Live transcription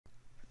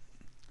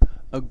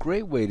A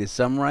great way to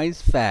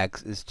summarize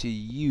facts is to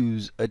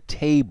use a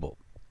table.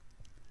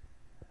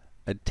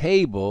 A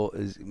table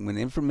is when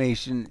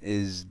information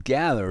is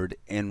gathered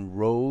in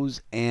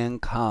rows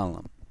and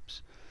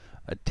columns.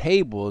 A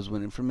table is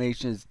when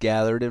information is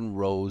gathered in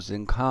rows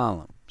and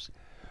columns.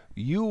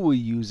 You will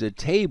use a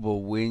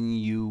table when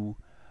you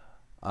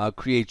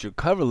create your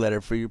cover letter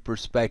for your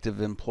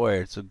prospective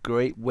employer. It's a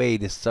great way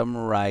to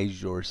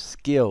summarize your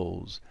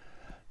skills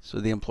so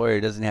the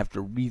employer doesn't have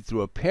to read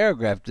through a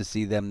paragraph to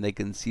see them. They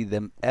can see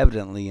them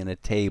evidently in a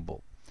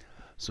table.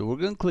 So we're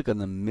going to click on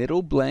the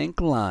middle blank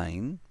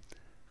line.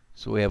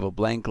 So we have a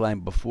blank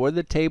line before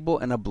the table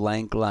and a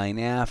blank line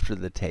after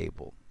the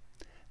table.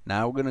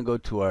 Now we're going to go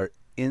to our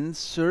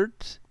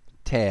Insert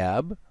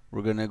tab.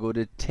 We're going to go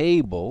to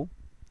Table.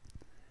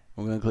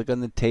 We're going to click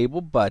on the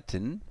Table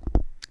button.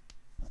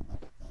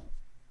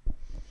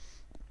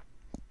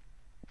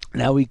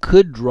 Now we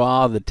could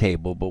draw the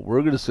table, but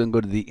we're just going to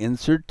go to the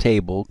Insert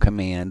Table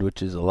command,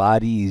 which is a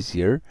lot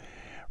easier.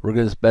 We're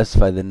going to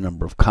specify the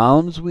number of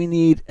columns we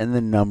need and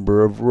the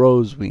number of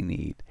rows we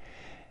need.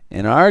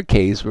 In our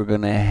case, we're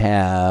going to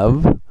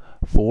have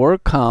 4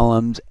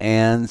 columns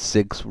and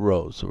 6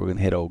 rows. So we're going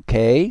to hit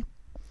OK.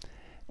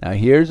 Now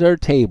here's our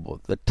table.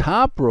 The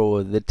top row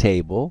of the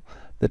table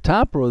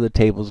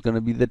is going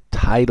to be the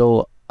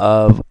title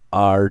of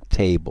our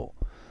table.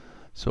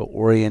 So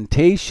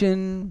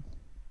orientation,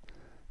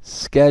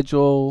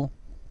 schedule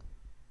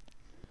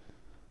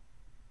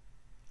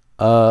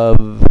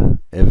of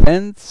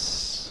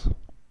events,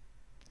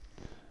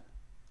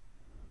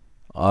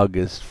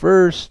 August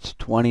 1st,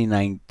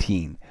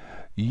 2019.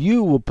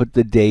 You will put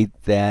the date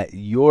that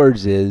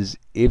yours is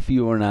if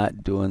you are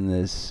not doing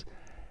this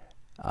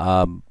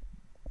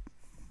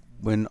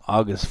when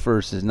August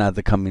 1st is not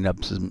the coming up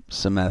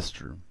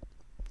semester.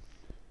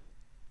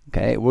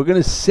 Okay, we're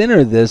going to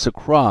center this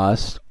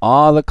across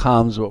all the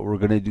columns, but we're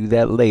going to do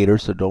that later,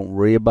 so don't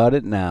worry about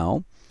it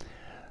now.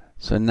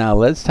 So now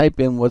let's type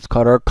in what's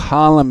called our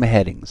column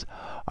headings.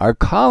 Our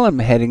column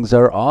headings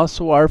are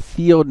also our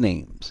field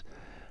names.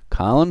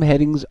 Column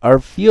headings are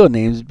field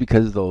names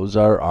because those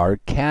are our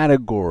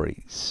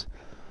categories.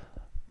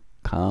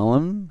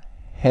 Column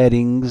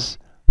headings,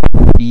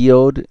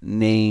 field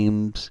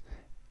names,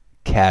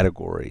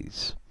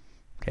 categories.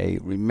 Okay,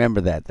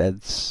 remember that.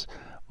 That's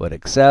what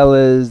Excel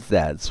is,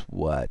 that's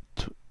what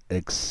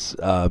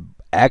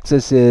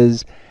Access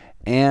is,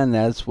 and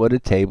that's what a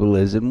table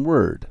is in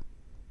Word.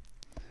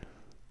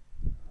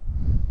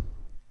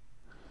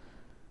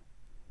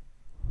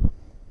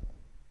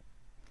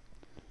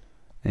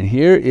 And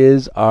here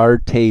is our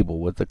table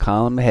with the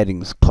column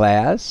headings: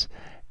 class,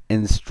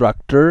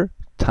 instructor,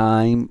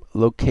 time,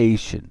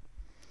 location.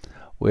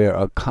 Where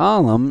a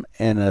column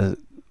and a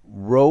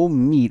row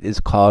meet is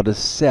called a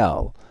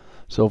cell.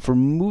 So for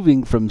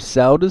moving from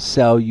cell to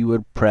cell, you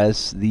would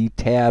press the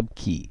tab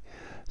key.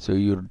 So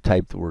you would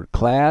type the word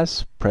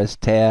class, press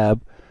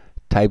tab,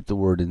 type the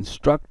word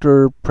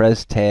instructor,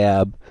 press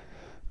tab,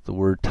 the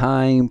word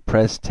time,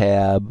 press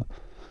tab,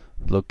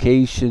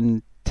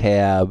 location,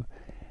 tab,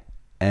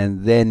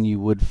 and then you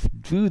would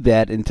do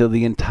that until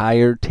the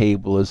entire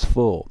table is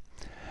full.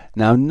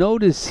 Now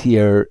notice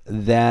here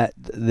that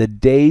the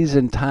days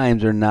and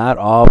times are not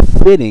all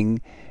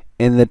fitting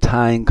in the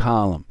time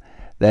column.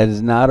 That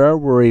is not our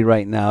worry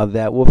right now.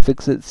 That will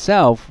fix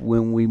itself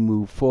when we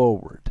move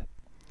forward.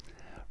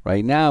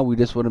 Right now we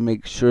just want to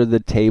make sure the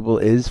table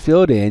is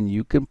filled in.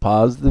 You can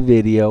pause the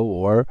video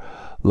or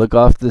look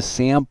off the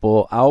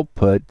sample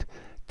output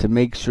to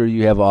make sure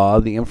you have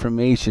all the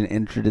information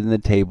entered in the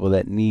table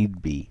that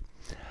need be.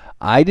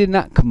 I did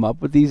not come up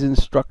with these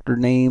instructor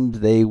names.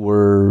 They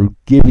were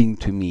giving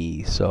to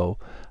me, so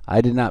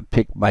I did not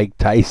pick Mike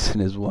Tyson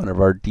as one of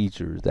our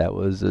teachers. That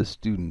was a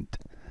student.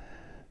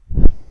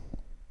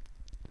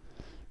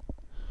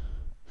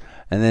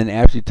 And then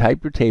after you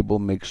type your table,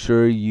 make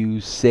sure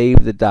you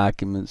save the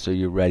document so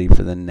you're ready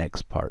for the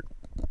next part.